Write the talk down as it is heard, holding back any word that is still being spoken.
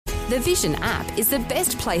The Vision app is the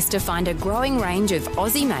best place to find a growing range of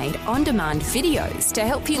Aussie-made, on-demand videos to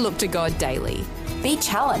help you look to God daily. Be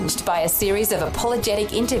challenged by a series of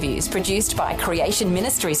apologetic interviews produced by Creation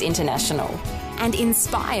Ministries International, and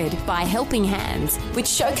inspired by Helping Hands, which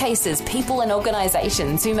showcases people and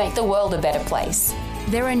organisations who make the world a better place.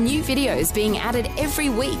 There are new videos being added every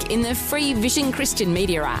week in the free Vision Christian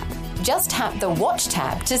Media app. Just tap the Watch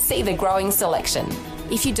tab to see the growing selection.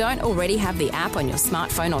 If you don't already have the app on your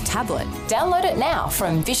smartphone or tablet, download it now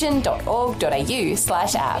from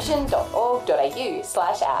vision.org.au/app.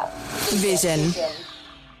 Vision.org.au/app. Vision.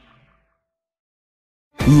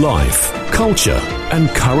 Life, culture, and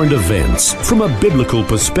current events from a biblical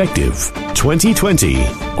perspective. 2020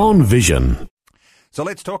 on Vision. So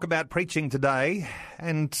let's talk about preaching today,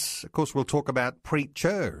 and of course we'll talk about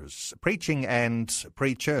preachers, preaching and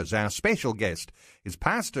preachers. Our special guest is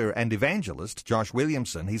pastor and evangelist Josh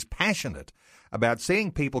Williamson. He's passionate about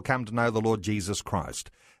seeing people come to know the Lord Jesus Christ.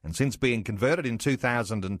 And since being converted in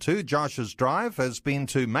 2002, Josh's drive has been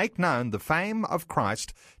to make known the fame of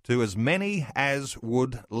Christ to as many as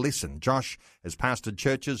would listen. Josh has pastored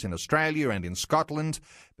churches in Australia and in Scotland,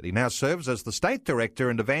 but he now serves as the state director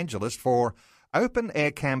and evangelist for Open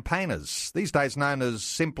Air Campaigners, these days known as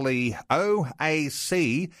simply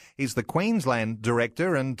OAC. He's the Queensland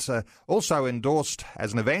director and also endorsed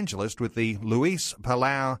as an evangelist with the Luis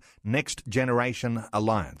Palau Next Generation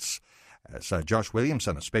Alliance. So Josh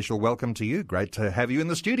Williamson, a special welcome to you. Great to have you in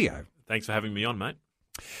the studio. Thanks for having me on, mate.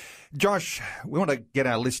 Josh, we want to get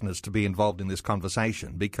our listeners to be involved in this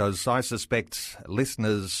conversation because I suspect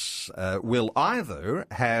listeners will either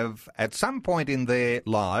have at some point in their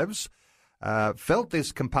lives felt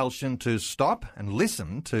this compulsion to stop and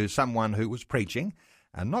listen to someone who was preaching,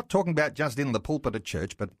 and not talking about just in the pulpit at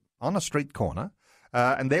church, but on a street corner.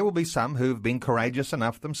 And there will be some who've been courageous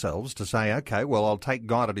enough themselves to say, okay, well, I'll take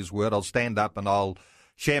God at his word. I'll stand up and I'll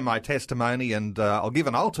share my testimony and I'll give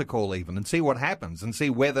an altar call even and see what happens and see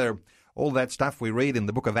whether all that stuff we read in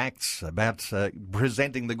the book of Acts about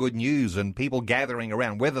presenting the good news and people gathering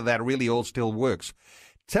around, whether that really all still works.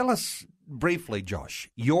 Tell us briefly, Josh,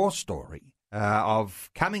 your story of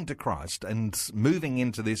coming to Christ and moving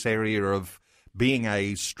into this area of being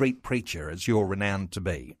a street preacher, as you're renowned to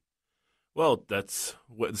be. Well, that's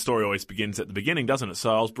where the story always begins at the beginning, doesn't it?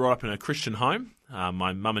 So I was brought up in a Christian home.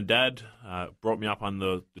 My mum and dad brought me up on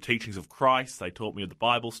the teachings of Christ. They taught me the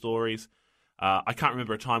Bible stories. I can't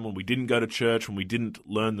remember a time when we didn't go to church, when we didn't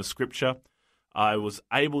learn the scripture. I was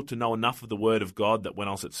able to know enough of the Word of God that when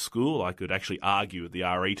I was at school, I could actually argue with the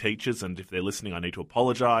RE teachers, and if they're listening, I need to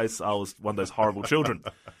apologise. I was one of those horrible children.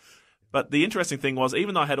 But the interesting thing was,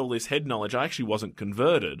 even though I had all this head knowledge, I actually wasn't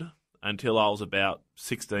converted until I was about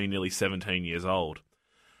 16, nearly 17 years old.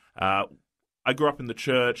 I grew up in the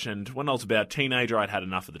church, and when I was about a teenager, I'd had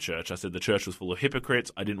enough of the church. I said the church was full of hypocrites.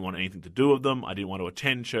 I didn't want anything to do with them. I didn't want to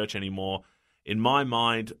attend church anymore. In my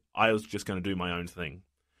mind, I was just going to do my own thing.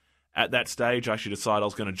 At that stage, I actually decided I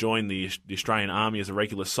was going to join the Australian Army as a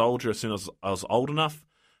regular soldier as soon as I was old enough.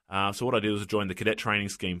 So what I did was join the cadet training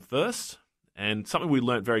scheme first. And something we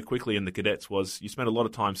learnt very quickly in the cadets was you spend a lot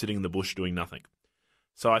of time sitting in the bush doing nothing.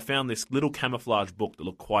 So I found this little camouflage book that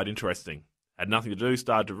looked quite interesting. Had nothing to do,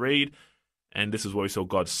 started to read, and this is where we saw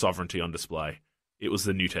God's sovereignty on display. It was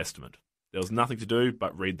the New Testament. There was nothing to do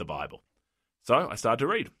but read the Bible. So I started to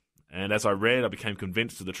read. And as I read, I became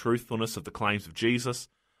convinced of the truthfulness of the claims of Jesus.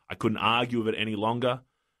 I couldn't argue with it any longer.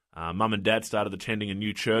 Mum and Dad started attending a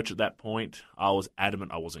new church at that point. I was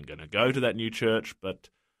adamant I wasn't going to go to that new church, but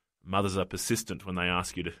mothers are persistent when they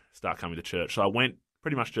ask you to start coming to church. So I went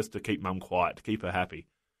pretty much just to keep Mum quiet, to keep her happy.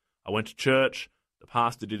 I went to church. The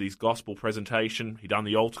pastor did his gospel presentation. He'd done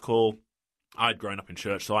the altar call. I'd grown up in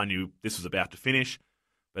church, so I knew this was about to finish.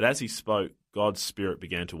 But as he spoke, God's Spirit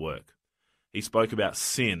began to work. He spoke about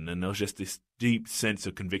sin, and there was just this deep sense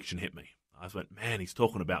of conviction hit me. I went, man, he's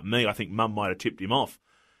talking about me. I think Mum might have tipped him off.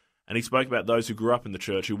 And he spoke about those who grew up in the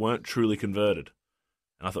church who weren't truly converted.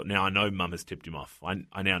 And I thought, now I know Mum has tipped him off.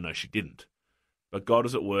 I now know she didn't. But God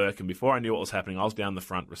was at work, and before I knew what was happening, I was down the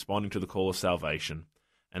front responding to the call of salvation.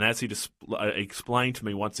 And as he explained to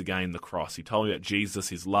me once again the cross, he told me about Jesus,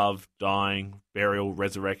 his love, dying, burial,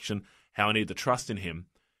 resurrection, how I needed to trust in him.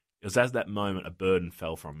 It was at that moment a burden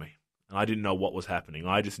fell from me. And I didn't know what was happening.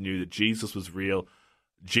 I just knew that Jesus was real.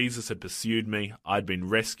 Jesus had pursued me. I'd been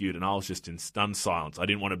rescued, and I was just in stunned silence. I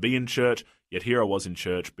didn't want to be in church, yet here I was in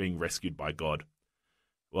church being rescued by God.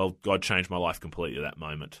 Well, God changed my life completely at that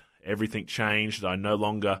moment. Everything changed. I no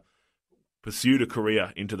longer pursued a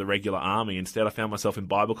career into the regular army. Instead, I found myself in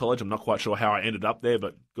Bible college. I'm not quite sure how I ended up there,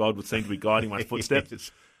 but God would seem to be guiding my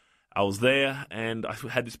footsteps. I was there, and I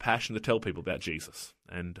had this passion to tell people about Jesus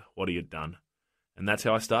and what he had done. And that's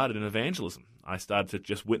how I started in evangelism. I started to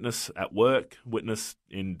just witness at work, witness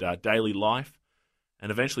in daily life,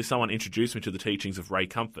 and eventually someone introduced me to the teachings of Ray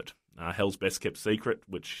Comfort, Hell's Best Kept Secret,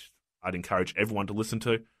 which I'd encourage everyone to listen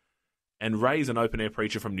to. And Ray's an open-air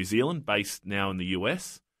preacher from New Zealand, based now in the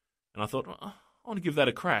US. And I thought, I want to give that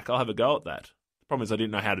a crack. I'll have a go at that. The problem is I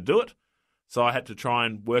didn't know how to do it. So I had to try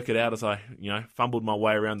and work it out as I, fumbled my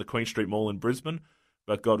way around the Queen Street Mall in Brisbane.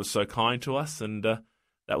 But God was so kind to us, and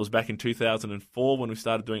that was back in 2004 when we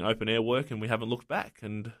started doing open-air work, and we haven't looked back.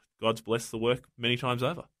 And God's blessed the work many times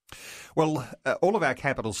over. Well, all of our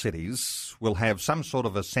capital cities will have some sort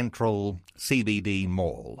of a central CBD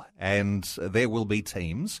mall, and there will be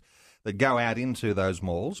teams that go out into those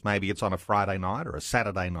malls. Maybe it's on a Friday night or a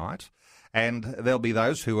Saturday night, and there'll be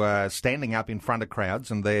those who are standing up in front of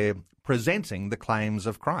crowds and they're presenting the claims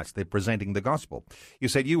of Christ. They're presenting the gospel. You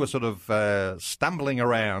said you were sort of stumbling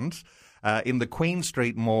around in the Queen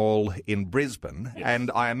Street Mall in Brisbane, yes. And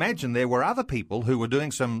I imagine there were other people who were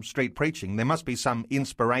doing some street preaching. There must be some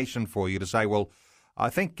inspiration for you to say, well, I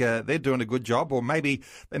think they're doing a good job, or maybe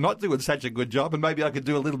they're not doing such a good job, and maybe I could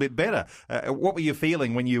do a little bit better. What were you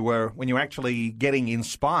feeling when you were actually getting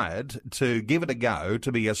inspired to give it a go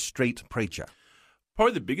to be a street preacher?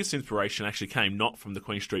 Probably the biggest inspiration actually came not from the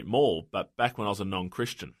Queen Street Mall, but back when I was a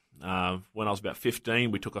non-Christian. When I was about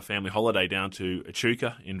 15, we took a family holiday down to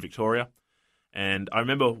Echuca in Victoria. And I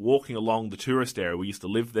remember walking along the tourist area. We used to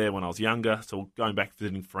live there when I was younger, so going back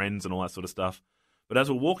visiting friends and all that sort of stuff. But as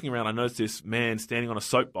we're walking around, I noticed this man standing on a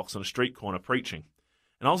soapbox on a street corner preaching.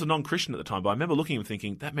 And I was a non-Christian at the time, but I remember looking at him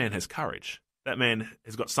thinking, that man has courage. That man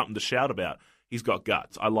has got something to shout about. He's got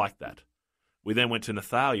guts. I like that. We then went to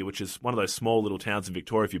Nathalia, which is one of those small little towns in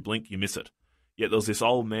Victoria. If you blink, you miss it. Yet there was this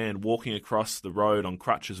old man walking across the road on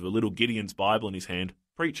crutches with a little Gideon's Bible in his hand,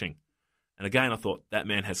 preaching. And again, I thought, that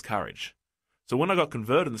man has courage. So when I got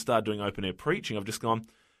converted and started doing open-air preaching, I've just gone,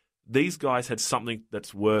 these guys had something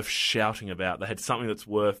that's worth shouting about. They had something that's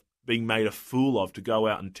worth being made a fool of to go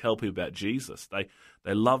out and tell people about Jesus.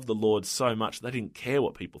 They loved the Lord so much, they didn't care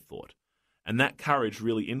what people thought. And that courage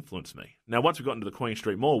really influenced me. Now, once we got into the Queen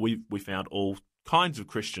Street Mall, we found all kinds of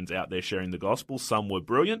Christians out there sharing the gospel. Some were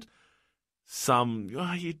brilliant. Some,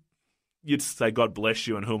 you'd say, God bless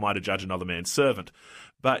you, and who am I to judge another man's servant?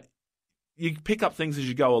 But you pick up things as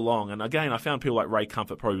you go along. And again, I found people like Ray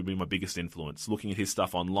Comfort probably be my biggest influence, looking at his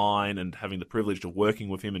stuff online and having the privilege of working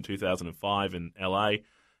with him in 2005 in LA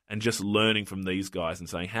and just learning from these guys and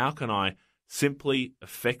saying, how can I simply,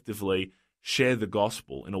 effectively share the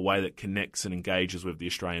gospel in a way that connects and engages with the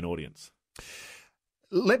Australian audience?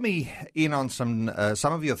 Let me in on some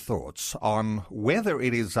of your thoughts on whether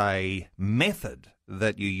it is a method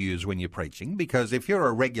that you use when you're preaching, because if you're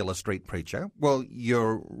a regular street preacher, well,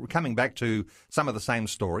 you're coming back to some of the same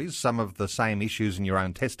stories, some of the same issues in your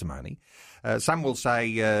own testimony. Some will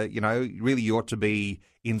say, really you ought to be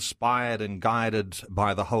inspired and guided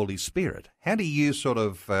by the Holy Spirit. How do you sort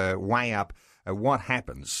of weigh up what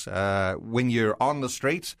happens when you're on the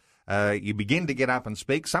street? You begin to get up and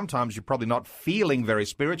speak. Sometimes you're probably not feeling very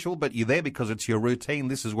spiritual, but you're there because it's your routine.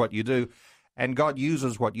 This is what you do. And God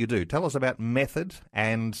uses what you do. Tell us about method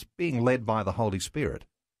and being led by the Holy Spirit.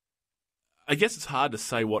 I guess it's hard to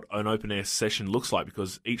say what an open-air session looks like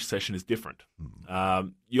because each session is different.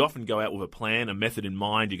 You often go out with a plan, a method in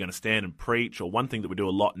mind. You're going to stand and preach. Or one thing that we do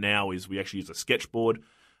a lot now is we actually use a sketchboard.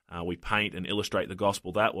 We paint and illustrate the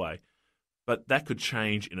gospel that way. But that could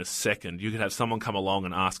change in a second. You could have someone come along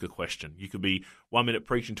and ask a question. You could be 1 minute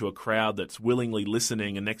preaching to a crowd that's willingly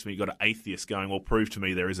listening, and next minute you've got an atheist going, well, prove to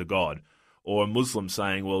me there is a God. Or a Muslim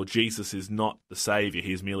saying, well, Jesus is not the Saviour,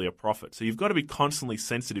 he is merely a prophet. So you've got to be constantly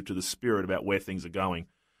sensitive to the Spirit about where things are going.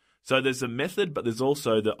 So there's a method, but there's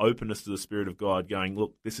also the openness to the Spirit of God going,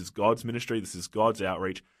 look, this is God's ministry, this is God's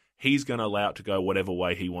outreach. He's going to allow it to go whatever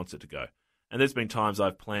way he wants it to go. And there's been times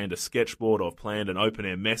I've planned a sketchboard or I've planned an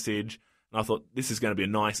open-air message, and I thought, this is going to be a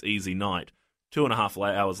nice, easy night.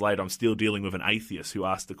 2.5 hours later, I'm still dealing with an atheist who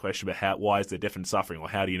asked the question about why is there death and suffering, or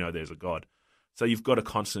how do you know there's a God? So you've got to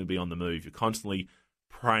constantly be on the move. You're constantly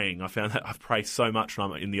praying. I found that I pray so much when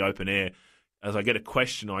I'm in the open air. As I get a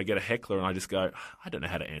question or I get a heckler and I just go, I don't know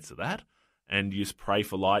how to answer that. And you just pray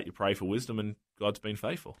for light, you pray for wisdom, and God's been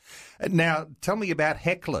faithful. Now, tell me about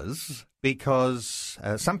hecklers, because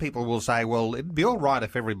some people will say, well, it'd be all right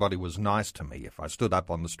if everybody was nice to me, if I stood up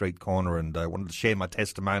on the street corner and wanted to share my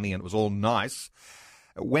testimony and it was all nice.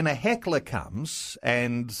 When a heckler comes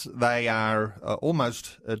and they are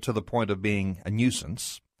almost to the point of being a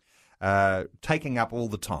nuisance, taking up all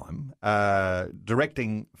the time,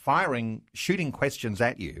 directing, firing, shooting questions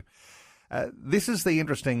at you, This is the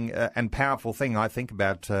interesting and powerful thing I think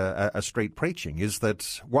about a street preaching, is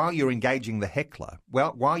that while you're engaging the heckler,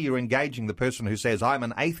 while you're engaging the person who says, I'm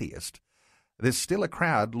an atheist, there's still a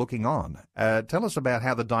crowd looking on. Tell us about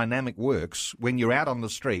how the dynamic works when you're out on the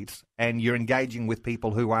street and you're engaging with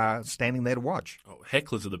people who are standing there to watch. Oh,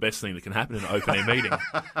 hecklers are the best thing that can happen in an open-air meeting.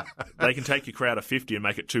 They can take your crowd of 50 and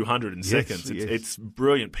make it 200 in seconds. Yes. It's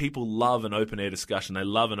brilliant. People love an open-air discussion. They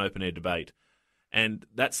love an open-air debate. And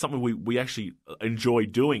that's something we actually enjoy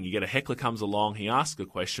doing. You get a heckler comes along, he asks a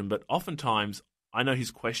question, but oftentimes I know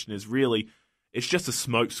his question is really, it's just a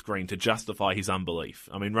smokescreen to justify his unbelief.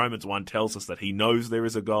 I mean, Romans 1 tells us that he knows there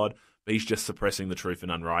is a God, but he's just suppressing the truth in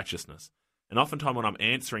unrighteousness. And oftentimes when I'm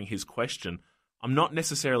answering his question, I'm not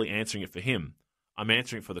necessarily answering it for him. I'm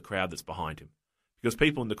answering it for the crowd that's behind him. Because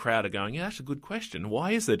people in the crowd are going, yeah, that's a good question.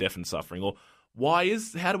 Why is there death and suffering? Or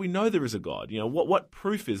how do we know there is a God? What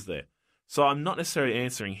proof is there? So I'm not necessarily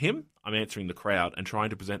answering him. I'm answering the crowd and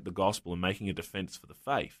trying to present the gospel and making a defense for the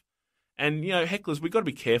faith. And, hecklers, we've got to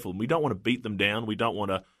be careful. We don't want to beat them down. We don't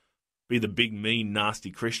want to be the big, mean,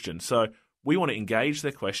 nasty Christian. So we want to engage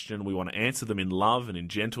their question. We want to answer them in love and in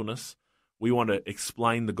gentleness. We want to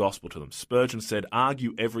explain the gospel to them. Spurgeon said,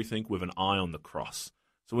 argue everything with an eye on the cross.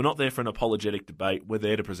 So we're not there for an apologetic debate. We're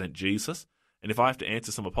there to present Jesus. And if I have to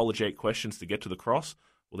answer some apologetic questions to get to the cross,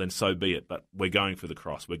 well, then so be it. But we're going for the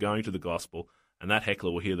cross. We're going to the gospel. And that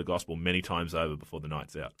heckler will hear the gospel many times over before the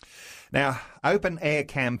night's out. Now, open-air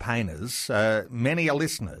campaigners, many a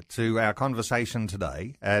listener to our conversation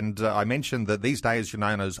today, and I mentioned that these days you're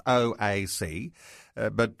known as OAC,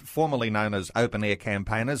 but formerly known as open-air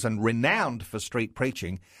campaigners and renowned for street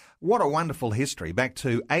preaching. What a wonderful history. Back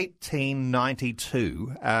to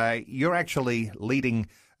 1892, you're actually leading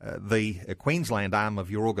the Queensland arm of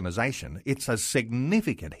your organisation. It's a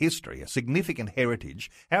significant history, a significant heritage.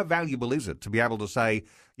 How valuable is it to be able to say,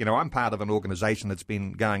 I'm part of an organisation that's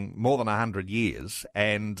been going more than 100 years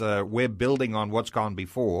and we're building on what's gone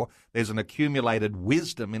before. There's an accumulated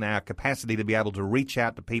wisdom in our capacity to be able to reach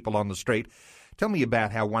out to people on the street. Tell me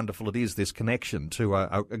about how wonderful it is, this connection to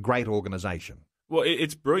a great organisation. Well,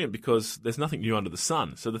 it's brilliant because there's nothing new under the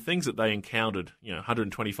sun. So the things that they encountered,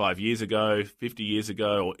 125 years ago, 50 years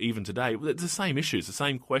ago, or even today, it's the same issues, the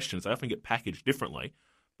same questions. They often get packaged differently,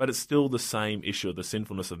 but it's still the same issue of the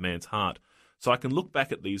sinfulness of man's heart. So I can look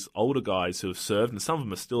back at these older guys who have served, and some of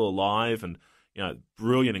them are still alive, and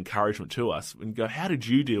brilliant encouragement to us, and go, how did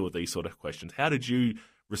you deal with these sort of questions? How did you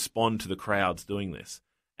respond to the crowds doing this?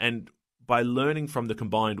 And by learning from the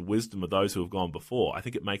combined wisdom of those who have gone before, I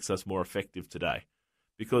think it makes us more effective today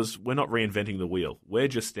because we're not reinventing the wheel. We're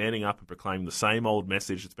just standing up and proclaiming the same old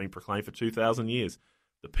message that's been proclaimed for 2,000 years.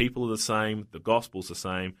 The people are the same, the gospel's the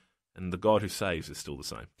same, and the God who saves is still the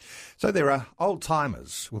same. So there are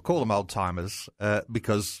old-timers, we'll call them old-timers,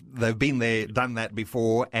 because they've been there, done that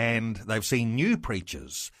before, and they've seen new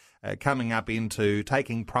preachers coming up into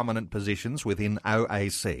taking prominent positions within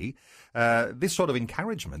OAC. This sort of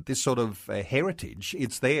encouragement, this sort of heritage,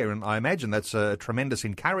 it's there, and I imagine that's a tremendous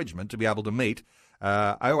encouragement to be able to meet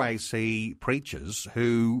OAC preachers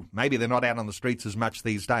who maybe they're not out on the streets as much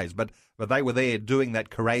these days, but they were there doing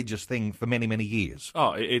that courageous thing for many, many years.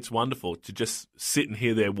 Oh, it's wonderful to just sit and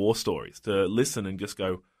hear their war stories, to listen and just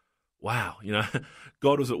go, wow,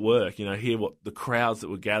 God was at work, hear what the crowds that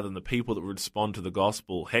were gathered, the people that would respond to the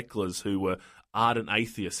gospel, hecklers who were ardent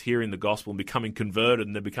atheists hearing the gospel and becoming converted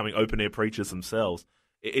and then becoming open-air preachers themselves.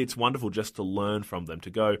 It's wonderful just to learn from them, to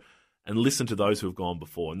go and listen to those who have gone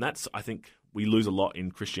before. And that's, I think, we lose a lot in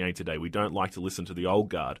Christianity today. We don't like to listen to the old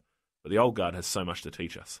guard, but the old guard has so much to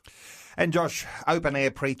teach us. And Josh,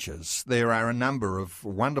 open-air preachers, there are a number of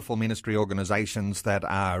wonderful ministry organisations that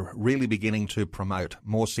are really beginning to promote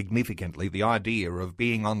more significantly the idea of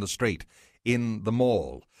being on the street, in the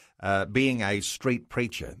mall, being a street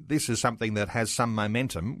preacher. This is something that has some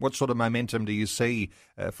momentum. What sort of momentum do you see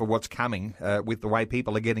for what's coming with the way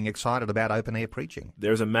people are getting excited about open-air preaching?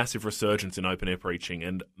 There is a massive resurgence in open-air preaching,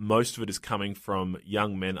 and most of it is coming from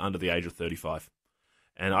young men under the age of 35.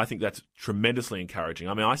 And I think that's tremendously encouraging.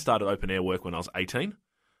 I mean, I started open-air work when I was 18.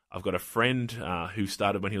 I've got a friend who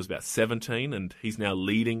started when he was about 17, and he's now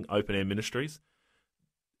leading open-air ministries.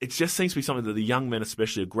 It just seems to be something that the young men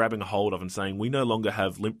especially are grabbing a hold of and saying, we no longer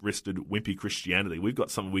have limp-wristed, wimpy Christianity. We've got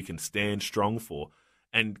something we can stand strong for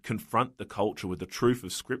and confront the culture with the truth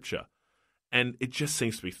of Scripture. And it just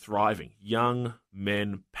seems to be thriving. Young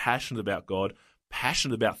men passionate about God,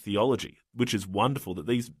 passionate about theology, which is wonderful that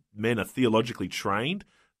these men are theologically trained.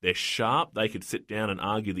 They're sharp. They could sit down and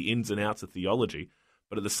argue the ins and outs of theology.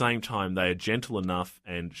 But at the same time, they are gentle enough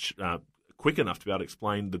and quick enough to be able to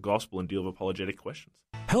explain the gospel and deal with apologetic questions.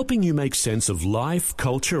 Helping you make sense of life,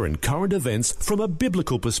 culture and current events from a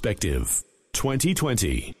biblical perspective.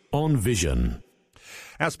 2020 on Vision.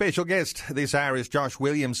 Our special guest this hour is Josh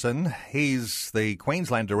Williamson. He's the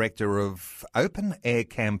Queensland Director of Open Air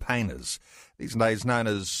Campaigners, these days known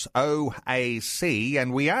as OAC,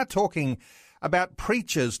 and we are talking about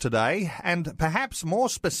preachers today, and perhaps more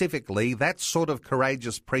specifically, that sort of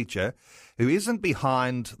courageous preacher who isn't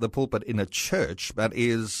behind the pulpit in a church, but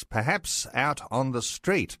is perhaps out on the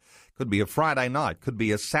street. Could be a Friday night, could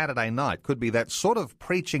be a Saturday night, could be that sort of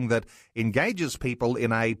preaching that engages people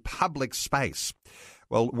in a public space.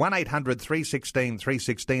 Well,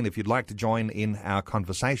 1-800-316-316 if you'd like to join in our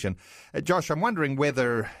conversation. Josh, I'm wondering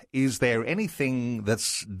is there anything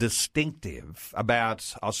that's distinctive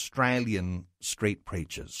about Australian street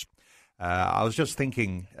preachers? I was just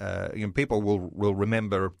thinking, people will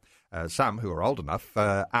remember some who are old enough,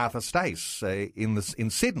 Arthur Stace in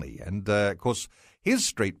Sydney. And, of course, his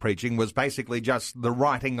street preaching was basically just the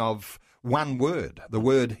writing of one word, the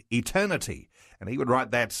word eternity. And he would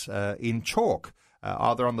write that in chalk.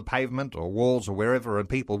 Either on the pavement or walls or wherever, and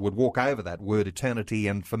people would walk over that word eternity,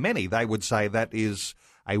 and for many they would say that is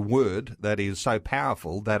a word that is so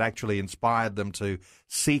powerful that actually inspired them to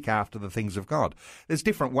seek after the things of God. There's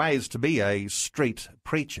different ways to be a street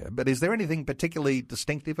preacher, but is there anything particularly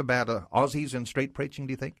distinctive about Aussies and street preaching,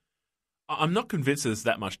 do you think? I'm not convinced there's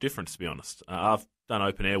that much difference, to be honest. I've done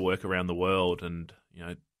open air work around the world, and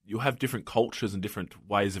you'll have different cultures and different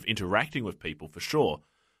ways of interacting with people, for sure.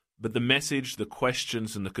 But the message, the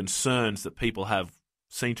questions and the concerns that people have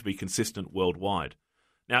seem to be consistent worldwide.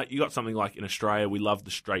 Now, you got something like in Australia, we love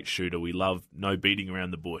the straight shooter. We love no beating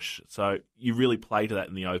around the bush. So you really play to that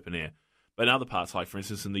in the open air. But in other parts, like for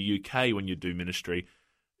instance in the UK, when you do ministry,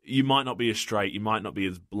 you might not be as straight, you might not be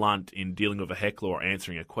as blunt in dealing with a heckler or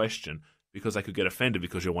answering a question because they could get offended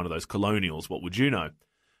because you're one of those colonials. What would you know?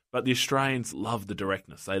 But the Australians love the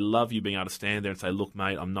directness. They love you being able to stand there and say, look,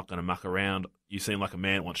 mate, I'm not going to muck around. You seem like a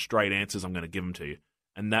man that wants straight answers. I'm going to give them to you.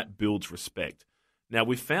 And that builds respect. Now,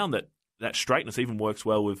 we've found that straightness even works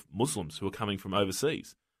well with Muslims who are coming from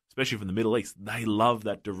overseas, especially from the Middle East. They love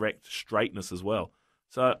that direct straightness as well.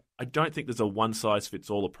 So I don't think there's a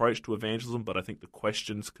one-size-fits-all approach to evangelism, but I think the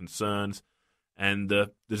questions, concerns, and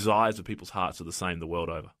the desires of people's hearts are the same the world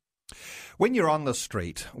over. When you're on the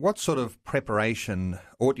street, what sort of preparation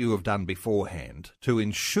ought you have done beforehand to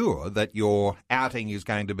ensure that your outing is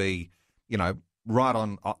going to be, right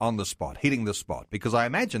on the spot, hitting the spot? Because I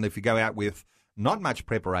imagine if you go out with not much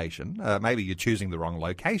preparation, maybe you're choosing the wrong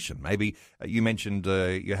location. Maybe you mentioned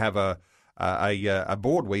you have a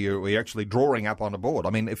board where you're actually drawing up on a board.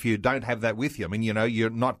 I mean, if you don't have that with you, you're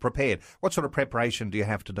not prepared. What sort of preparation do you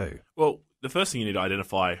have to do? Well, the first thing you need to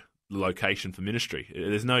identify the location for ministry.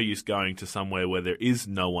 There's no use going to somewhere where there is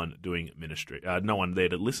no one doing ministry, no one there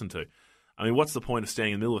to listen to. I mean, what's the point of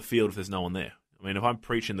standing in the middle of a field if there's no one there? I mean, if I'm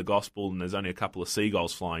preaching the gospel and there's only a couple of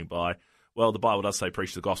seagulls flying by, well, the Bible does say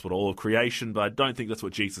preach the gospel to all of creation, but I don't think that's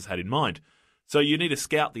what Jesus had in mind. So you need to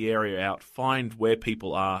scout the area out, find where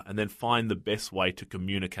people are, and then find the best way to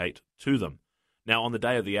communicate to them. Now, on the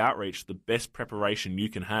day of the outreach, the best preparation you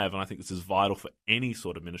can have, and I think this is vital for any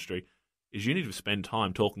sort of ministry, is you need to spend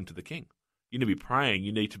time talking to the King. You need to be praying.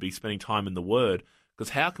 You need to be spending time in the Word,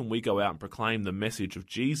 because how can we go out and proclaim the message of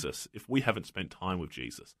Jesus if we haven't spent time with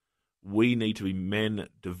Jesus? We need to be men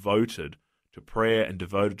devoted to prayer and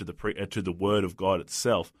devoted to the Word of God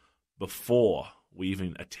itself before we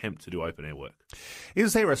even attempt to do open air work.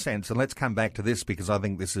 Is there a sense, and let's come back to this because I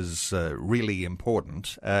think this is really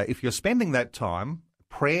important, if you're spending that time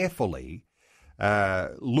prayerfully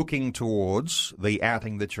looking towards the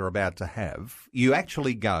outing that you're about to have, you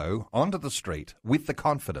actually go onto the street with the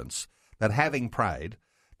confidence that having prayed,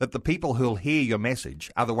 that the people who'll hear your message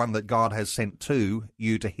are the one that God has sent to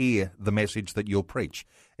you to hear the message that you'll preach.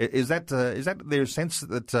 Is that there a sense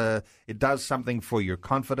that it does something for your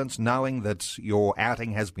confidence, knowing that your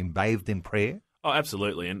outing has been bathed in prayer? Oh,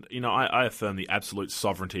 absolutely. And, I affirm the absolute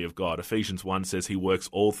sovereignty of God. Ephesians 1 says he works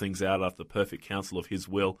all things out after the perfect counsel of his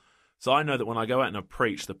will. So I know that when I go out and I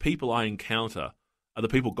preach, the people I encounter are the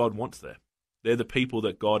people God wants there. They're the people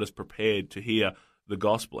that God has prepared to hear the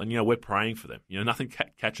gospel. And, we're praying for them. Nothing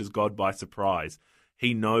catches God by surprise.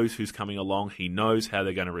 He knows who's coming along. He knows how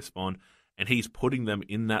they're going to respond. And he's putting them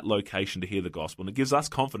in that location to hear the gospel. And it gives us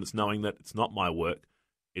confidence knowing that it's not my work.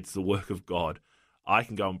 It's the work of God. I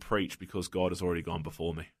can go and preach because God has already gone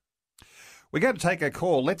before me. We're going to take a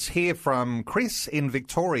call. Let's hear from Chris in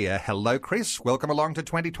Victoria. Hello, Chris. Welcome along to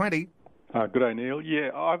 2020. Good day, Neil. Yeah,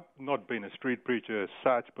 I've not been a street preacher as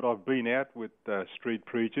such, but I've been out with street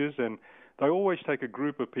preachers, and they always take a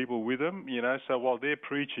group of people with them, so while they're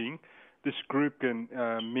preaching, this group can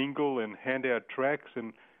mingle and hand out tracts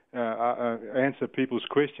and answer people's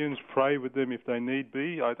questions, pray with them if they need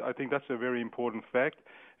be. I think that's a very important fact.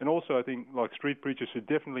 And also I think like street preachers should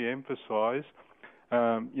definitely emphasise,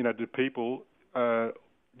 to people,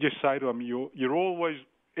 just say to them, you're always,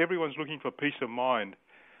 everyone's looking for peace of mind.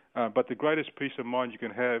 But the greatest peace of mind you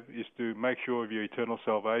can have is to make sure of your eternal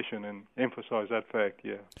salvation and emphasise that fact,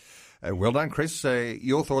 well done, Chris.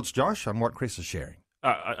 Your thoughts, Josh, on what Chris is sharing?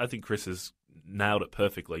 I think Chris has nailed it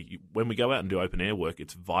perfectly. When we go out and do open air work,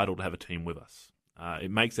 it's vital to have a team with us. It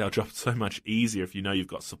makes our job so much easier if you know you've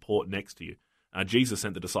got support next to you. Jesus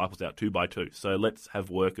sent the disciples out 2 by 2, so let's have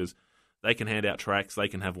workers. They can hand out tracts, they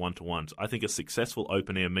can have one-to-ones. I think a successful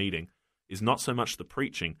open air meeting is not so much the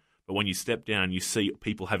preaching, but when you step down, you see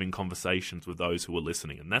people having conversations with those who are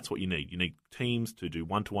listening, and that's what you need. You need teams to do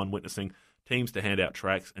one-to-one witnessing, teams to hand out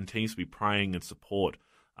tracts, and teams to be praying and support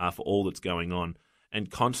for all that's going on, and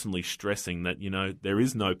constantly stressing that, there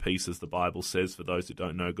is no peace, as the Bible says, for those who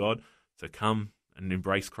don't know God. So come and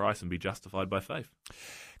embrace Christ and be justified by faith.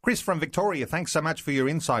 Chris from Victoria, thanks so much for your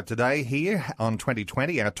insight today here on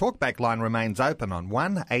 2020. Our talkback line remains open on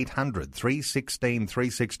 1-800-316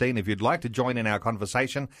 316 if you'd like to join in our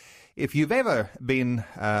conversation. If you've ever been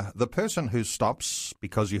the person who stops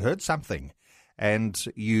because you heard something and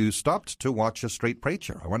you stopped to watch a street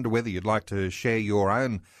preacher, I wonder whether you'd like to share your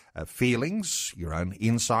own feelings, your own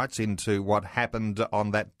insights into what happened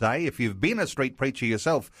on that day. If you've been a street preacher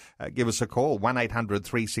yourself, give us a call,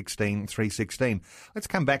 1-800-316 316. Let's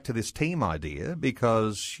come back to this team idea,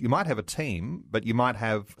 because you might have a team, but you might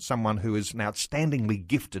have someone who is an outstandingly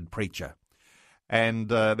gifted preacher. And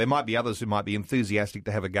there might be others who might be enthusiastic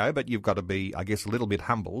to have a go, but you've got to be, I guess, a little bit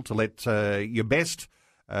humble to let your best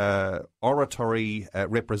oratory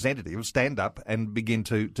representatives stand up and begin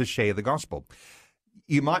to share the gospel.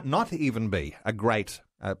 You might not even be a great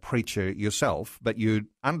preacher yourself, but you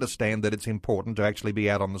understand that it's important to actually be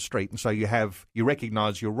out on the street, and so you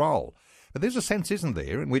recognise your role. But there's a sense, isn't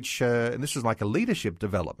there, in which, and this is like a leadership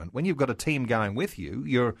development, when you've got a team going with you,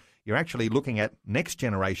 you're actually looking at next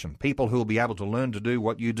generation, people who will be able to learn to do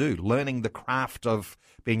what you do, learning the craft of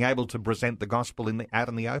being able to present the gospel out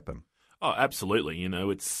in the open. Oh, absolutely.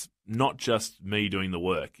 It's not just me doing the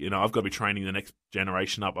work. I've got to be training the next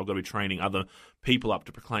generation up. I've got to be training other people up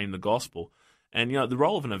to proclaim the gospel. And, the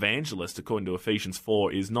role of an evangelist, according to Ephesians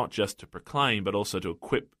 4, is not just to proclaim, but also to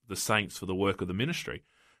equip the saints for the work of the ministry.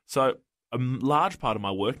 So a large part of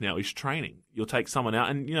my work now is training. You'll take someone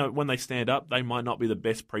out, and, when they stand up, they might not be the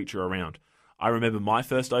best preacher around. I remember my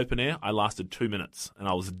first open air, I lasted 2 minutes, and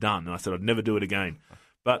I was done, and I said I'd never do it again.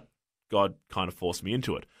 But God kind of forced me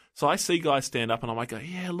into it. So I see guys stand up and I might go,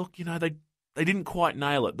 yeah, look, they didn't quite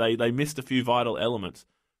nail it. They missed a few vital elements.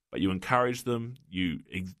 But you encourage them, you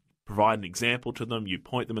provide an example to them, you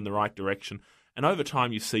point them in the right direction, and over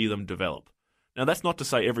time you see them develop. Now, that's not to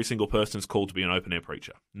say every single person is called to be an open-air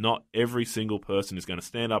preacher. Not every single person is going to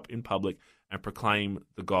stand up in public and proclaim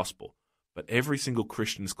the gospel. But every single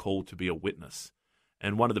Christian is called to be a witness.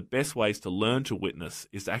 And one of the best ways to learn to witness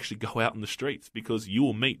is to actually go out in the streets, because you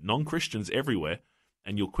will meet non-Christians everywhere,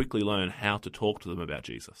 and you'll quickly learn how to talk to them about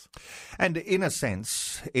Jesus. And in a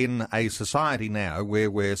sense, in a society now where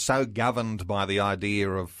we're so governed by the idea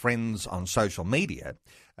of friends on social media,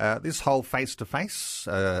 this whole face-to-face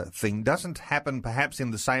thing doesn't happen perhaps in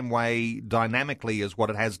the same way dynamically as what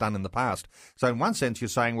it has done in the past. So in one sense, you're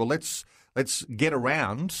saying, well, let's get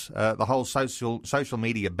around the whole social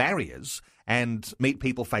media barriers and meet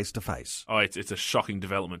people face-to-face. Oh, it's a shocking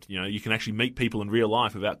development. You can actually meet people in real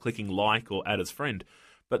life without clicking like or add as friend.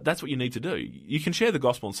 But that's what you need to do. You can share the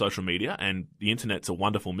gospel on social media, and the internet's a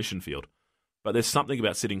wonderful mission field. But there's something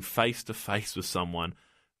about sitting face-to-face with someone,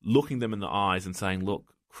 looking them in the eyes and saying,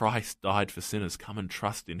 look, Christ died for sinners, come and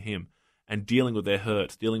trust in him, and dealing with their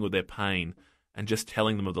hurts, dealing with their pain, and just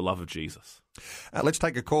telling them of the love of Jesus. Let's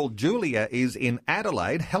take a call. Julia is in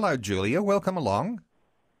Adelaide. Hello, Julia. Welcome along.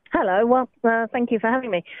 Hello. Well, thank you for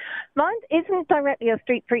having me. Mine isn't directly a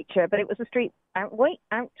street preacher, but it was a street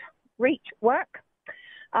outreach work.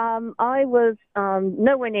 I was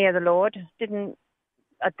nowhere near the Lord.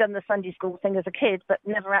 I'd done the Sunday school thing as a kid, but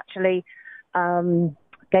never actually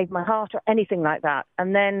gave my heart or anything like that.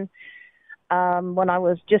 And then when I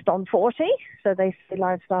was just on 40, so they say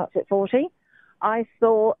life starts at 40, I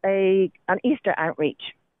saw an Easter outreach.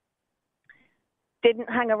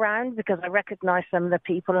 Didn't hang around because I recognized some of the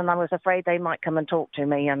people and I was afraid they might come and talk to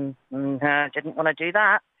me, and didn't want to do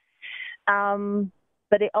that.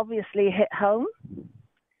 But it obviously hit home.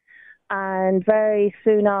 And very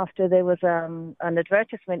soon after, there was an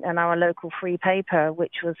advertisement in our local free paper,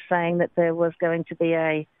 which was saying that there was going to be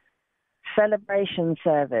a celebration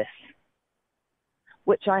service,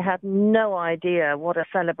 which I had no idea what a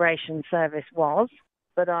celebration service was,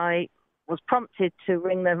 but I was prompted to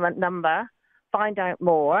ring the number, find out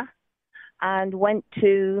more, and went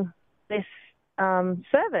to this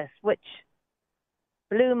service, which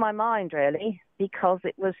blew my mind, really, because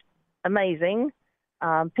it was amazing.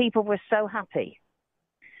 People were so happy.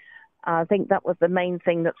 I think that was the main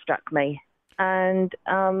thing that struck me. And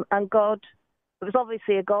God, it was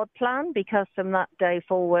obviously a God plan, because from that day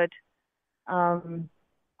forward,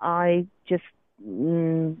 I just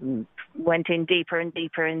went in deeper and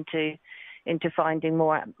deeper into finding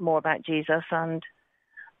more about Jesus. And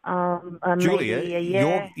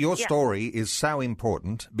Julia, your story is so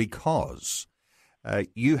important because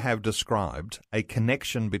you have described a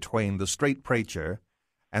connection between the street preacher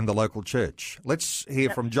and the local church. Let's hear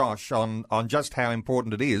from Josh on just how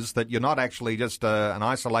important it is that you're not actually just an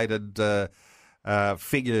isolated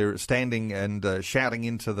figure standing and shouting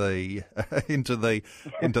into the into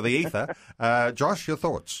the ether. Josh, your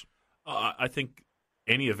thoughts? I think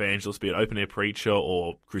any evangelist, be it open air preacher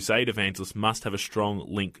or crusade evangelist, must have a strong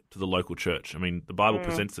link to the local church. I mean, the Bible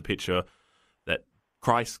presents the picture that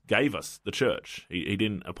Christ gave us the church. He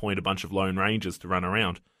didn't appoint a bunch of lone rangers to run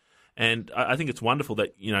around. And I think it's wonderful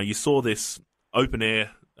that, you saw this open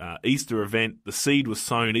air Easter event. The seed was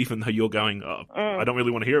sown, even though you're going, I don't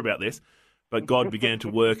really want to hear about this. But God began to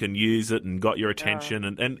work and use it and got your attention.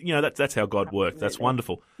 And that's how God works. That's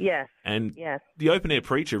wonderful. Yes. And the open air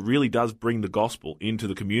preacher really does bring the gospel into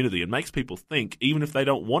the community. It makes people think, even if they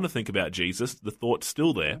don't want to think about Jesus, the thought's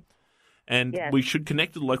still there. And we should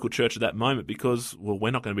connect to the local church at that moment because, well,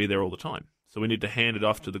 we're not going to be there all the time. So we need to hand it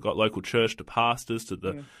off to the local church, to pastors, to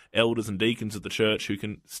the elders and deacons of the church who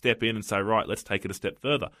can step in and say, right, let's take it a step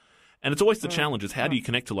further. And it's always the challenge is how do you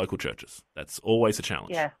connect to local churches? That's always a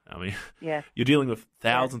challenge. Yeah. I mean, you're dealing with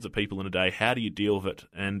thousands of people in a day. How do you deal with it?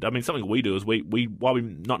 And I mean, something we do is we while we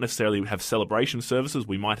not necessarily have celebration services,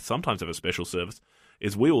 we might sometimes have a special service,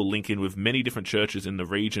 is we will link in with many different churches in the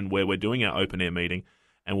region where we're doing our open air meeting.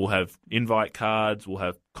 And we'll have invite cards, we'll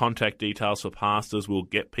have contact details for pastors, we'll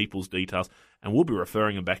get people's details, and we'll be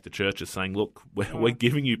referring them back to churches saying, look, we're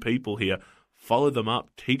giving you people here, follow them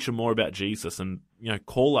up, teach them more about Jesus, and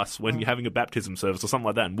call us when you're having a baptism service or something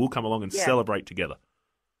like that, and we'll come along and celebrate together.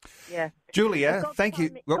 Yeah. Julia, thank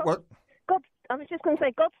you. What? I was just going to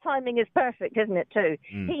say, God's timing is perfect, isn't it, too?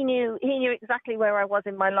 He knew exactly where I was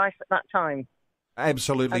in my life at that time.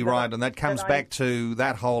 Absolutely right, and that comes back to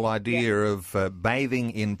that whole idea of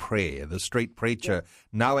bathing in prayer, the street preacher,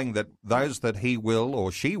 knowing that those that he will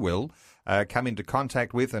or she will come into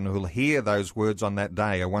contact with and who'll hear those words on that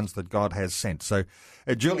day are ones that God has sent. So,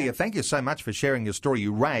 Julia, thank you so much for sharing your story.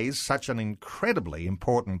 You raise such an incredibly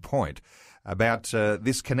important point about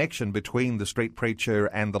this connection between the street preacher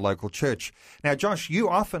and the local church. Now, Josh, you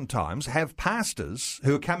oftentimes have pastors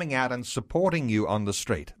who are coming out and supporting you on the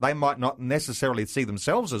street. They might not necessarily see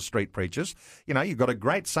themselves as street preachers. You've got a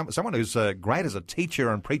great someone who's great as a teacher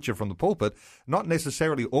and preacher from the pulpit, not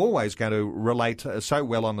necessarily always going to relate so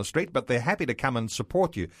well on the street, but they're happy to come and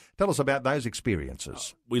support you. Tell us about those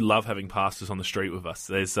experiences. We love having pastors on the street with us.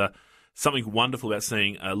 There's something wonderful about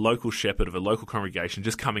seeing a local shepherd of a local congregation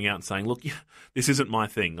just coming out and saying, look, this isn't my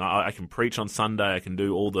thing. I can preach on Sunday. I can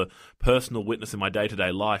do all the personal witness in my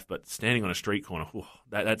day-to-day life, but standing on a street corner,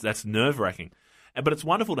 that's nerve-wracking. But it's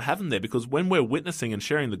wonderful to have them there because when we're witnessing and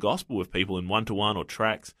sharing the gospel with people in one-to-one or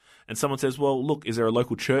tracks, and someone says, well, look, is there a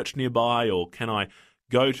local church nearby or can I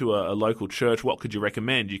go to a local church? What could you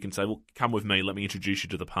recommend? You can say, well, come with me. Let me introduce you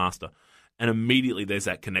to the pastor. And immediately there's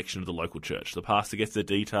that connection to the local church. The pastor gets their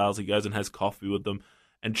details, he goes and has coffee with them,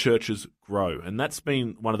 and churches grow. And that's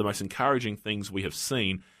been one of the most encouraging things we have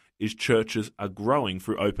seen is churches are growing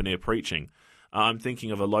through open-air preaching. I'm thinking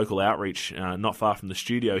of a local outreach not far from the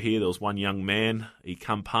studio here. There was one young man, he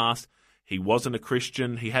come past, he wasn't a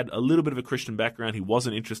Christian, he had a little bit of a Christian background, he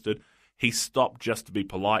wasn't interested. He stopped just to be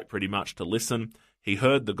polite pretty much to listen. He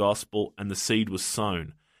heard the gospel and the seed was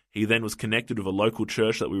sown. He then was connected with a local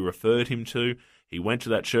church that we referred him to. He went to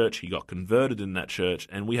that church, he got converted in that church,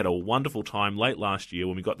 and we had a wonderful time late last year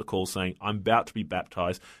when we got the call saying, I'm about to be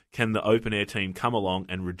baptized. Can the open air team come along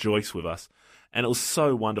and rejoice with us? And it was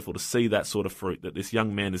so wonderful to see that sort of fruit, that this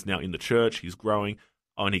young man is now in the church, he's growing,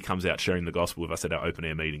 and he comes out sharing the gospel with us at our open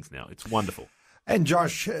air meetings now. It's wonderful. And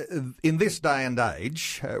Josh, in this day and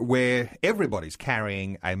age where everybody's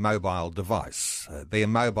carrying a mobile device, their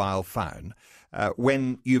mobile phone,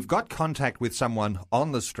 when you've got contact with someone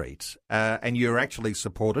on the street and you're actually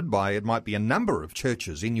supported by, it might be a number of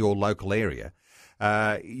churches in your local area,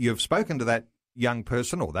 you've spoken to that young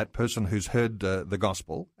person or that person who's heard the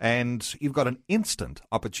gospel, and you've got an instant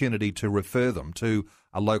opportunity to refer them to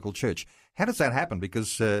a local church. How does that happen?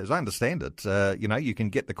 Because as I understand it, you can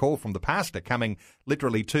get the call from the pastor coming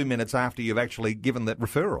literally 2 minutes after you've actually given that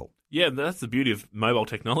referral. Yeah, that's the beauty of mobile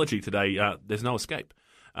technology today. There's no escape.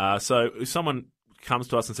 So if someone comes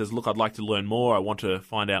to us and says, look, I'd like to learn more, I want to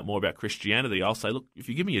find out more about Christianity, I'll say, look, if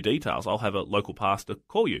you give me your details, I'll have a local pastor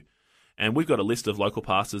call you. And we've got a list of local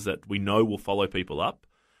pastors that we know will follow people up.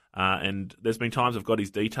 And there's been times I've got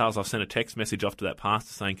his details. I've sent a text message off to that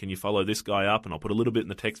pastor saying, can you follow this guy up? And I'll put a little bit in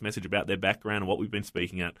the text message about their background and what we've been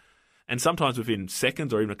speaking at. And sometimes within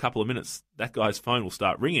seconds or even a couple of minutes, that guy's phone will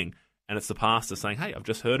start ringing. And it's the pastor saying, hey, I've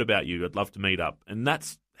just heard about you. I'd love to meet up. And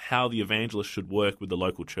that's how the evangelist should work with the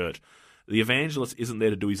local church. The evangelist isn't there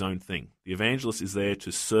to do his own thing. The evangelist is there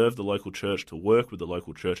to serve the local church, to work with the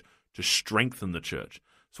local church, to strengthen the church.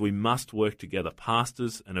 So we must work together.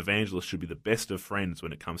 Pastors and evangelists should be the best of friends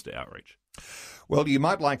when it comes to outreach. Well, you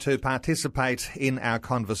might like to participate in our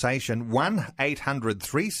conversation.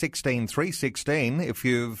 1-800-316-316 if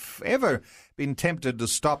you've ever been tempted to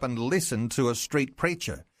stop and listen to a street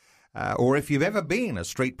preacher. Or if you've ever been a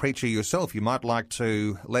street preacher yourself, you might like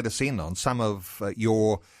to let us in on some of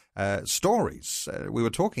your stories. We were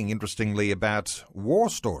talking, interestingly, about war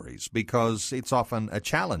stories because it's often a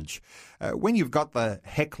challenge. When you've got the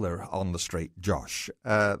heckler on the street, Josh,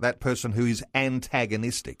 that person who is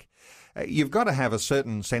antagonistic, you've got to have a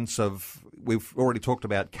certain sense of, we've already talked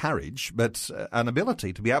about courage, but an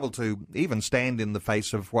ability to be able to even stand in the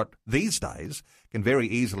face of what these days can very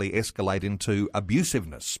easily escalate into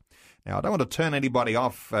abusiveness. Now, I don't want to turn anybody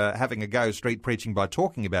off having a go street preaching by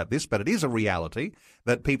talking about this, but it is a reality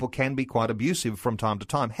that people can be quite abusive from time to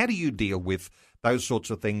time. How do you deal with those sorts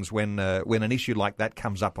of things when an issue like that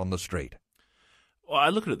comes up on the street? Well, I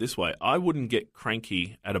look at it this way. I wouldn't get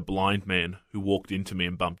cranky at a blind man who walked into me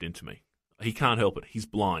and bumped into me. He can't help it. He's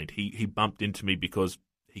blind. He bumped into me because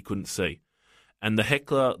he couldn't see. And the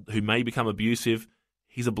heckler who may become abusive,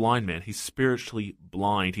 he's a blind man. He's spiritually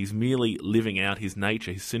blind. He's merely living out his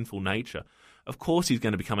nature, his sinful nature. Of course he's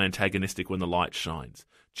going to become antagonistic when the light shines.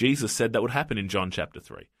 Jesus said that would happen in John chapter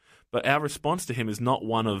 3. But our response to him is not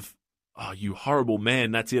one of, oh, you horrible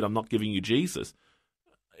man, that's it, I'm not giving you Jesus.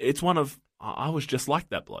 It's one of, I was just like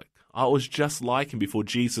that bloke. I was just like him before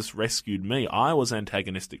Jesus rescued me. I was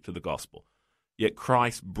antagonistic to the gospel. Yet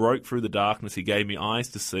Christ broke through the darkness. He gave me eyes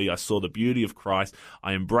to see. I saw the beauty of Christ.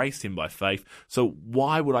 I embraced him by faith. So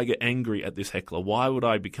why would I get angry at this heckler? Why would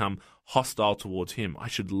I become hostile towards him? I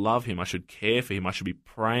should love him. I should care for him. I should be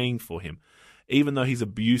praying for him. Even though he's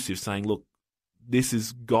abusive, saying, look, this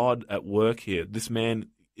is God at work here. This man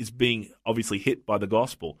is being obviously hit by the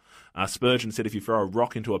gospel. Spurgeon said if you throw a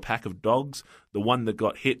rock into a pack of dogs, the one that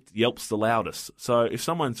got hit yelps the loudest. So if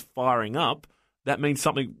someone's firing up, that means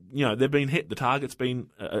something, they've been hit. The target's been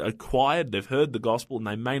acquired. They've heard the gospel and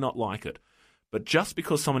they may not like it. But just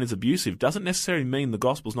because someone is abusive doesn't necessarily mean the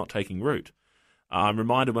gospel's not taking root. I'm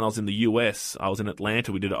reminded when I was in the US, I was in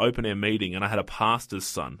Atlanta, we did an open-air meeting, and I had a pastor's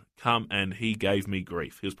son come and he gave me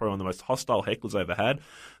grief. He was probably one of the most hostile hecklers I ever had.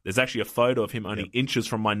 There's actually a photo of him only inches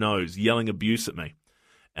from my nose yelling abuse at me.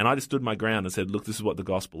 And I just stood my ground and said, look, this is what the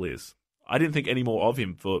gospel is. I didn't think any more of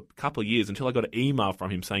him for a couple of years until I got an email from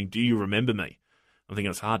him saying, do you remember me? I'm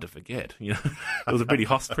thinking it's hard to forget. It was a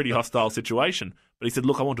pretty hostile situation. But he said,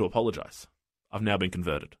 look, I want to apologize. I've now been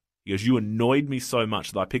converted. He goes, you annoyed me so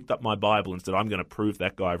much that I picked up my Bible and said, I'm going to prove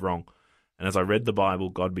that guy wrong. And as I read the Bible,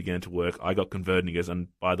 God began to work. I got converted. And he goes, and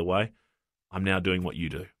by the way, I'm now doing what you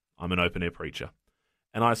do. I'm an open-air preacher.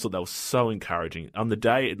 And I thought that was so encouraging. On the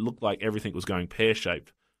day, it looked like everything was going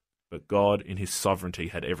pear-shaped. But God, in his sovereignty,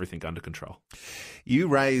 had everything under control. You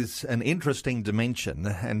raise an interesting dimension,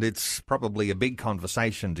 and it's probably a big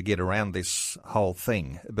conversation to get around this whole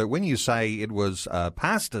thing. But when you say it was a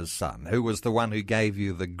pastor's son who was the one who gave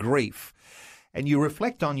you the grief, and you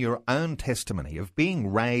reflect on your own testimony of being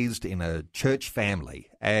raised in a church family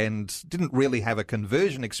and didn't really have a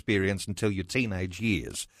conversion experience until your teenage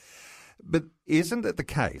years, but isn't it the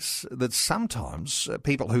case that sometimes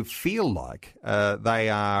people who feel like they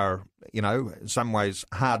are, in some ways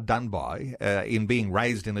hard done by in being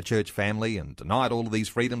raised in a church family and denied all of these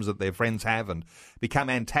freedoms that their friends have and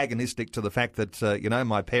become antagonistic to the fact that,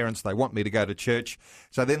 my parents, they want me to go to church.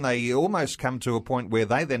 So then they almost come to a point where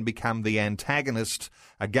they then become the antagonist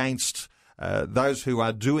against those who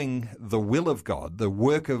are doing the will of God, the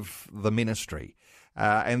work of the ministry,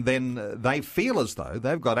 and then they feel as though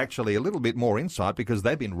they've got actually a little bit more insight because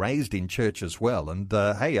they've been raised in church as well. And,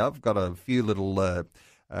 hey, I've got a few little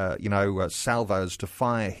salvos to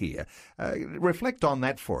fire here. Reflect on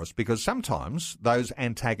that for us, because sometimes those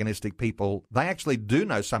antagonistic people, they actually do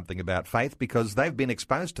know something about faith because they've been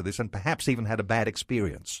exposed to this and perhaps even had a bad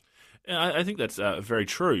experience. I think that's very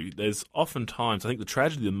true. There's oftentimes, I think the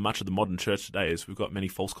tragedy of much of the modern church today is we've got many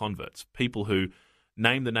false converts, people who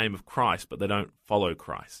name the name of Christ, but they don't follow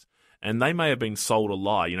Christ. And they may have been sold a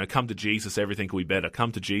lie. Come to Jesus, everything will be better.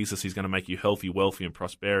 Come to Jesus, he's going to make you healthy, wealthy, and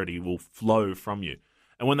prosperity will flow from you.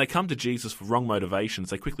 And when they come to Jesus for wrong motivations,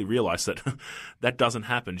 they quickly realize that that doesn't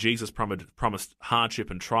happen. Jesus promised hardship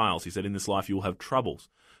and trials. He said, in this life you will have troubles.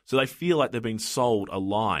 So they feel like they've been sold a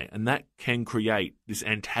lie, and that can create this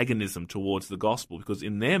antagonism towards the gospel because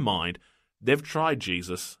in their mind, they've tried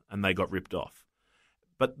Jesus and they got ripped off.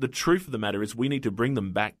 But the truth of the matter is we need to bring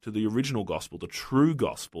them back to the original gospel, the true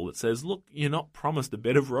gospel that says, look, you're not promised a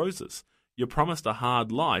bed of roses. You're promised a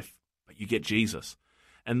hard life, but you get Jesus.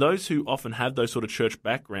 And those who often have those sort of church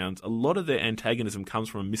backgrounds, a lot of their antagonism comes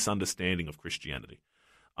from a misunderstanding of Christianity.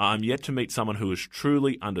 I'm yet to meet someone who has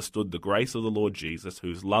truly understood the grace of the Lord Jesus,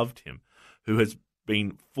 who's loved him, who has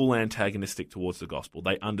been full antagonistic towards the gospel.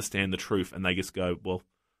 They understand the truth and they just go, well,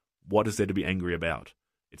 what is there to be angry about?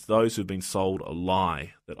 It's those who've been sold a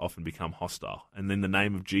lie that often become hostile. And in the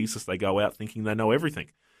name of Jesus, they go out thinking they know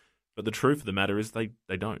everything. But the truth of the matter is they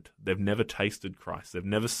don't. They've never tasted Christ. They've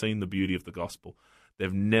never seen the beauty of the gospel.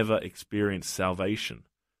 They've never experienced salvation.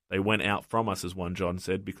 They went out from us, as 1 John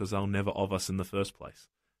said, because they were never of us in the first place.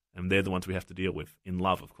 And they're the ones we have to deal with, in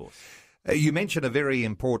love, of course. You mentioned a very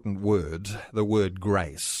important word, the word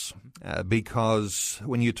grace, because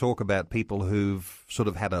when you talk about people who've sort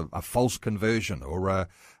of had a false conversion or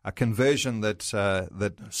a conversion that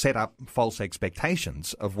set up false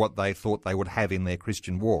expectations of what they thought they would have in their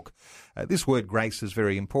Christian walk, this word grace is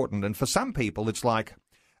very important. And for some people, it's like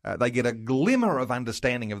they get a glimmer of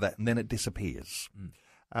understanding of that and then it disappears.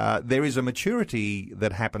 There is a maturity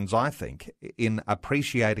that happens, I think, in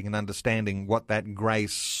appreciating and understanding what that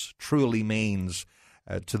grace truly means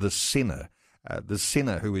to the sinner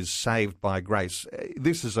who is saved by grace.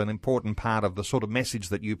 This is an important part of the sort of message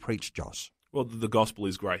that you preach, Joss. Well, the gospel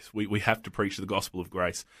is grace. We have to preach the gospel of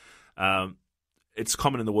grace. It's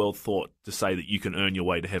common in the world thought to say that you can earn your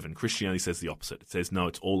way to heaven. Christianity says the opposite. It says, no,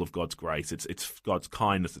 it's all of God's grace. It's God's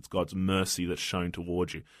kindness. It's God's mercy that's shown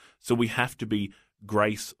towards you. So we have to be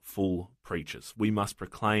graceful preachers. We must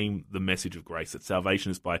proclaim the message of grace, that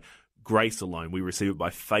salvation is by grace alone. We receive it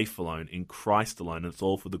by faith alone, in Christ alone, and it's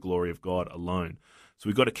all for the glory of God alone. So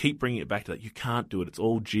we've got to keep bringing it back to that. You can't do it. It's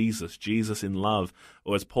all Jesus, Jesus in love.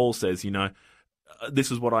 Or as Paul says,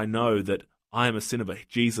 this is what I know, that I am a sinner, but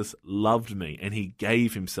Jesus loved me and he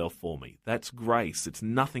gave himself for me. That's grace. It's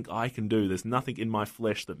nothing I can do. There's nothing in my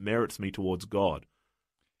flesh that merits me towards God.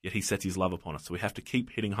 Yet he sets his love upon us. So we have to keep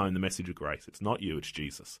hitting home the message of grace. It's not you, it's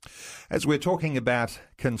Jesus. As we're talking about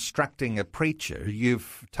constructing a preacher,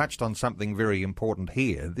 you've touched on something very important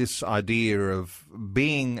here, this idea of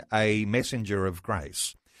being a messenger of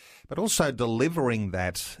grace, but also delivering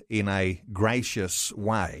that in a gracious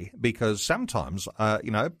way, because sometimes,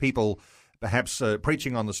 people perhaps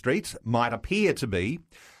preaching on the street might appear to be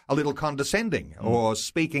a little condescending or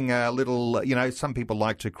speaking a little, some people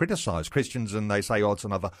like to criticize Christians and they say, it's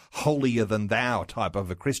another holier than thou type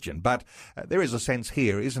of a Christian. But there is a sense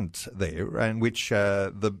here, isn't there, in which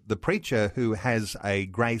the preacher who has a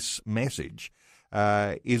grace message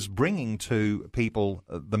is bringing to people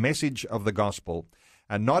the message of the gospel,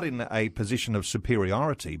 and not in a position of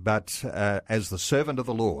superiority, but as the servant of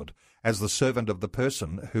the Lord, as the servant of the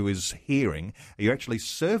person who is hearing. You're actually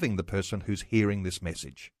serving the person who's hearing this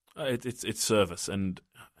message. It's service. And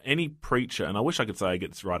any preacher, and I wish I could say I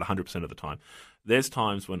get this right 100% of the time, there's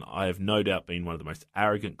times when I have no doubt been one of the most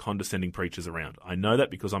arrogant, condescending preachers around. I know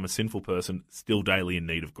that because I'm a sinful person, still daily in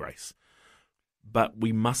need of grace. But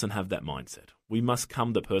we mustn't have that mindset. We must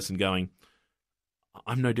come to the person going,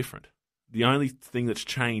 I'm no different. The only thing that's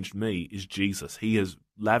changed me is Jesus. He has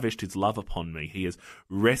lavished his love upon me. He has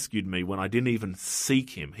rescued me when I didn't even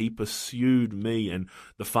seek him. He pursued me and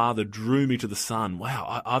the Father drew me to the Son.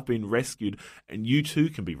 Wow, I've been rescued and you too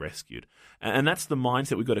can be rescued. And that's the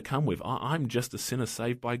mindset we've got to come with. I'm just a sinner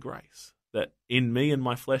saved by grace. That in me and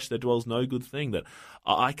my flesh there dwells no good thing. That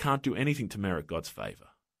I can't do anything to merit God's favor.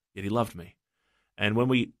 Yet he loved me. And when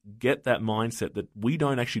we get that mindset that we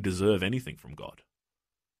don't actually deserve anything from God,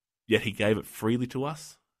 yet he gave it freely to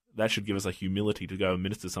us, that should give us a humility to go and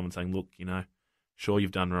minister to someone saying, look, sure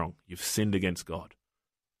you've done wrong. You've sinned against God.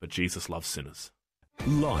 but Jesus loves sinners.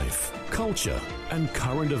 Life, culture, and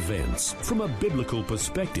current events from a biblical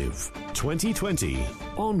perspective. 2020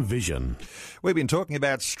 on Vision. We've been talking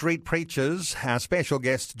about street preachers. Our special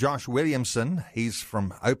guest, Josh Williamson, he's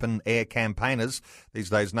from Open Air Campaigners, these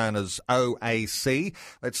days known as OAC.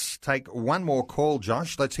 Let's take one more call,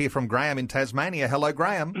 Josh. Let's hear from Graham in Tasmania. Hello,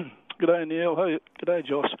 Graham. G'day, Neil. Hey, g'day,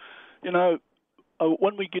 Josh. You know,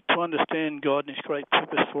 when we get to understand God and His great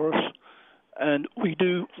purpose for us, and we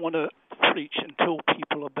do want to preach and tell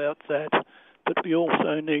people about that, but we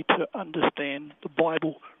also need to understand the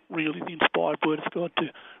Bible, really the inspired Word of God,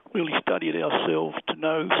 to really study it ourselves, to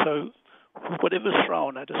know, so whatever's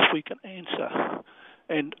thrown at us, we can answer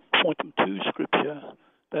and point them to Scripture.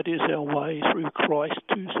 That is our way through Christ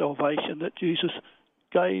to salvation, that Jesus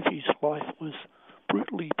gave His life, was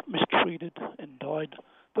brutally mistreated and died,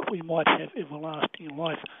 that we might have everlasting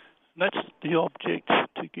life. And that's the object,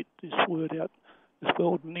 to get this word out. This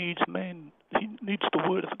world needs man. He needs the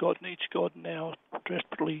word of God, needs God now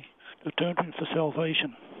desperately to turn to Him for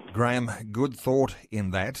salvation. Graham, good thought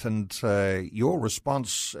in that. And your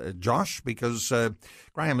response, Josh, because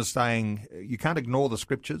Graham is saying you can't ignore the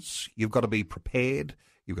Scriptures. You've got to be prepared.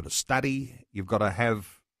 You've got to study. You've got to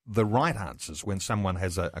have the right answers when someone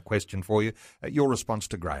has a question for you. Your response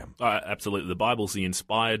to Graham? Absolutely. The Bible's the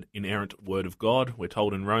inspired, inerrant Word of God. We're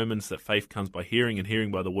told in Romans that faith comes by hearing and hearing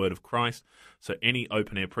by the Word of Christ. So any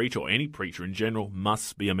open-air preacher, or any preacher in general,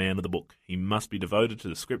 must be a man of the book. He must be devoted to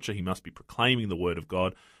the Scripture. He must be proclaiming the Word of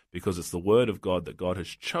God, because it's the Word of God that God has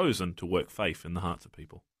chosen to work faith in the hearts of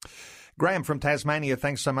people. Graham from Tasmania,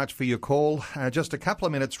 thanks so much for your call. Just a couple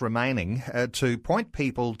of minutes remaining to point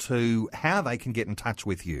people to how they can get in touch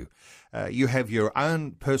with you. You have your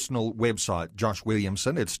own personal website, Josh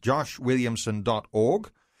Williamson. It's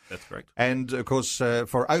joshwilliamson.org. That's correct. And, of course,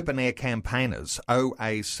 for Open Air Campaigners,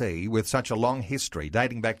 OAC, with such a long history,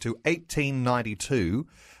 dating back to 1892,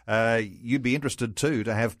 you'd be interested, too,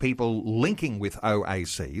 to have people linking with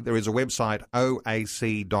OAC. There is a website,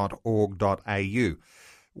 oac.org.au.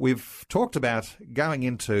 We've talked about going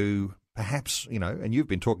into perhaps, and you've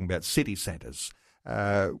been talking about city centres.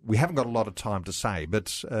 We haven't got a lot of time to say,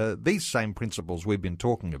 but these same principles we've been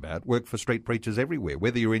talking about work for street preachers everywhere.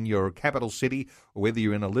 Whether you're in your capital city or whether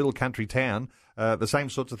you're in a little country town, the same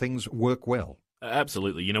sorts of things work well.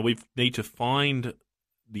 Absolutely. We need to find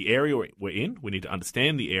the area we're in. We need to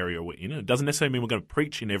understand the area we're in. It doesn't necessarily mean we're going to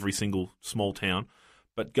preach in every single small town,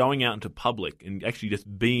 but going out into public and actually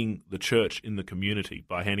just being the church in the community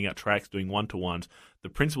by handing out tracts, doing one-to-ones, the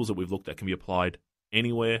principles that we've looked at can be applied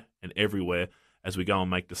anywhere and everywhere as we go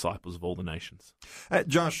and make disciples of all the nations.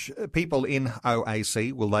 Josh, people in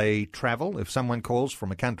OAC, will they travel? If someone calls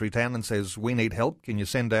from a country town and says, we need help, can you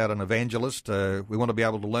send out an evangelist? We want to be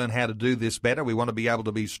able to learn how to do this better. We want to be able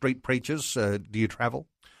to be street preachers. Do you travel?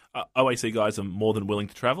 OAC guys are more than willing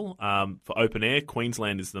to travel. For open air,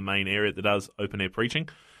 Queensland is the main area that does open air preaching.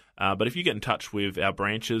 But if you get in touch with our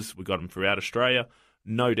branches, we've got them throughout Australia,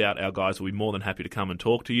 no doubt our guys will be more than happy to come and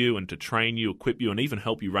talk to you and to train you, equip you, and even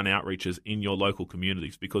help you run outreaches in your local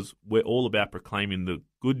communities, because we're all about proclaiming the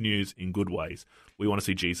good news in good ways. We want to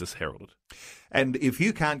see Jesus heralded. And if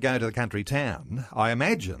you can't go to the country town, I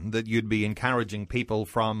imagine that you'd be encouraging people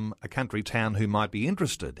from a country town who might be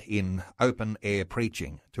interested in open air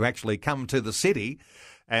preaching to actually come to the city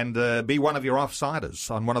and be one of your off-siders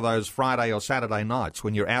on one of those Friday or Saturday nights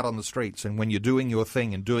when you're out on the streets and when you're doing your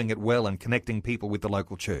thing and doing it well and connecting people with the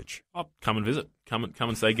local church. Oh, come and visit. Come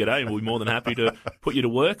and say g'day, and we'll be more than happy to put you to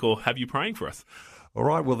work or have you praying for us. All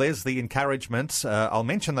right, well, there's the encouragement. I'll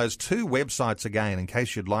mention those two websites again in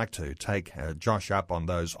case you'd like to take Josh up on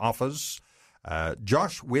those offers.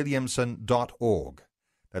 joshwilliamson.org.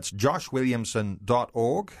 That's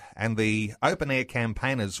joshwilliamson.org, and the Open Air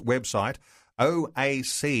Campaigners website,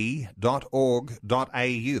 oac.org.au.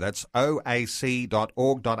 That's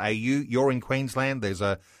oac.org.au. You're in Queensland. There's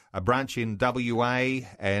a branch in WA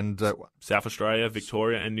and South Australia,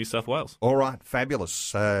 Victoria and New South Wales. All right,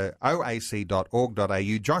 fabulous.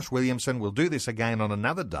 oac.org.au. Josh Williamson, we'll do this again on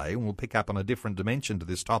another day and we'll pick up on a different dimension to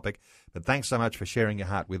this topic. But thanks so much for sharing your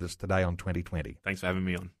heart with us today on 2020. Thanks for having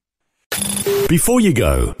me on. Before you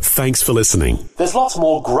go, thanks for listening. There's lots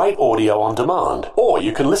more great audio on demand, or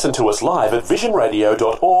you can listen to us live at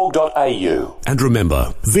visionradio.org.au. And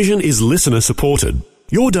remember, Vision is listener supported.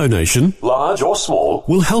 Your donation, large or small,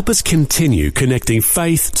 will help us continue connecting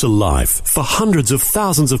faith to life for hundreds of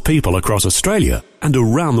thousands of people across Australia and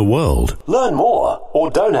around the world. Learn more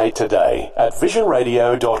or donate today at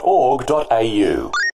visionradio.org.au.